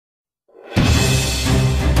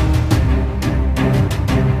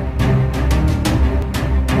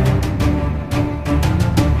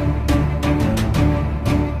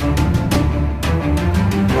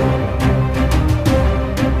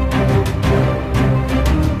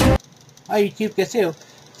Hi YouTube, guess who?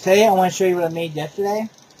 Today I want to show you what I made yesterday.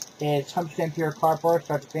 It's 100% pure cardboard,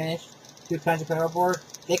 start to finish. 2 kinds of cardboard,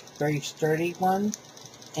 thick, very sturdy one,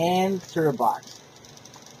 and cereal box.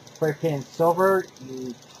 Spray paint silver,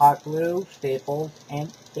 use hot glue, staples, and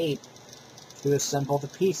tape to assemble the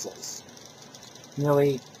pieces.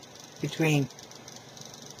 Nearly between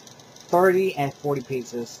 30 and 40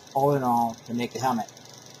 pieces, all in all, to make the helmet.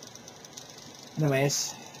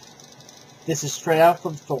 Anyways, this is straight out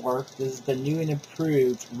from Thor. This is the new and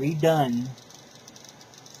improved, redone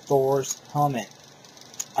Thor's helmet.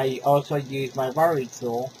 I also used my rotary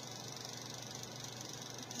tool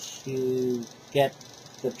to get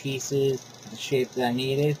the pieces the shape that I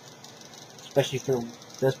needed, especially for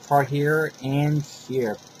this part here and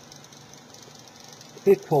here.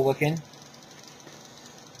 Pretty cool looking.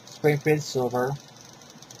 Spray painted silver,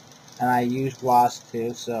 and I used gloss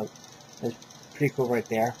too, so that's pretty cool right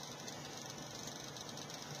there.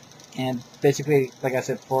 And basically, like I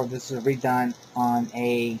said before, this is redone on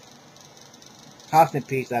a costume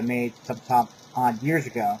piece I made sometime years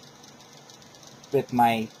ago with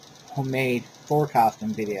my homemade Thor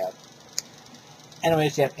costume video.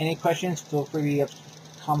 Anyways, if you have any questions, feel free to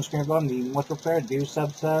comment screen below. Be much prepared. Do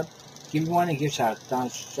sub. Give me one and give shout out.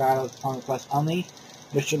 Shout out comment request only.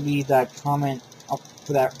 Make sure to leave that comment up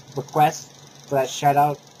for that request for that shout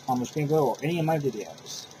out on the screen below or any of my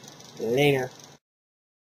videos. Later.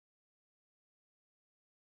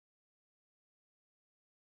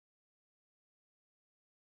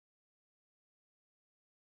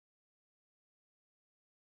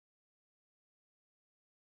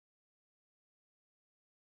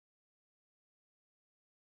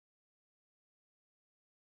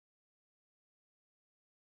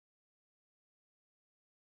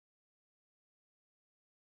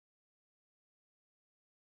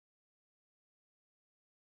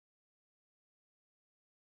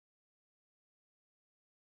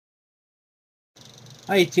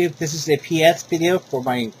 Hi YouTube, this is a PS video for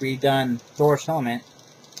my redone Thor's helmet.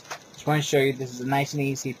 Just want to show you this is a nice and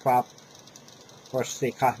easy prop, or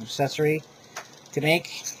say costume accessory to make.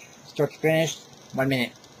 Start to finish, 1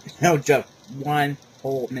 minute. No joke, 1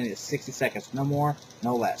 whole minute, 60 seconds, no more,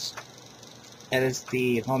 no less. That is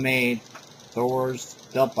the homemade Thor's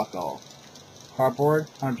belt buckle. Cardboard,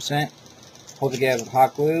 100%. Hold together with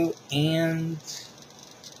hot glue and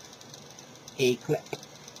a clip.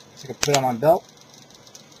 So I can put it on my belt.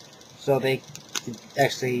 So they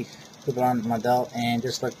actually put it on my belt and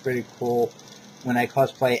just look pretty cool when I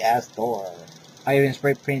cosplay as Thor. I even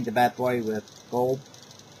spray painted the bad boy with gold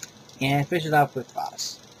and finish it off with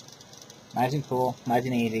gloss. Nice and cool, nice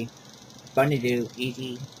and easy. Fun to do,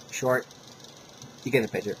 easy, short. You get the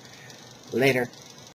picture. Later.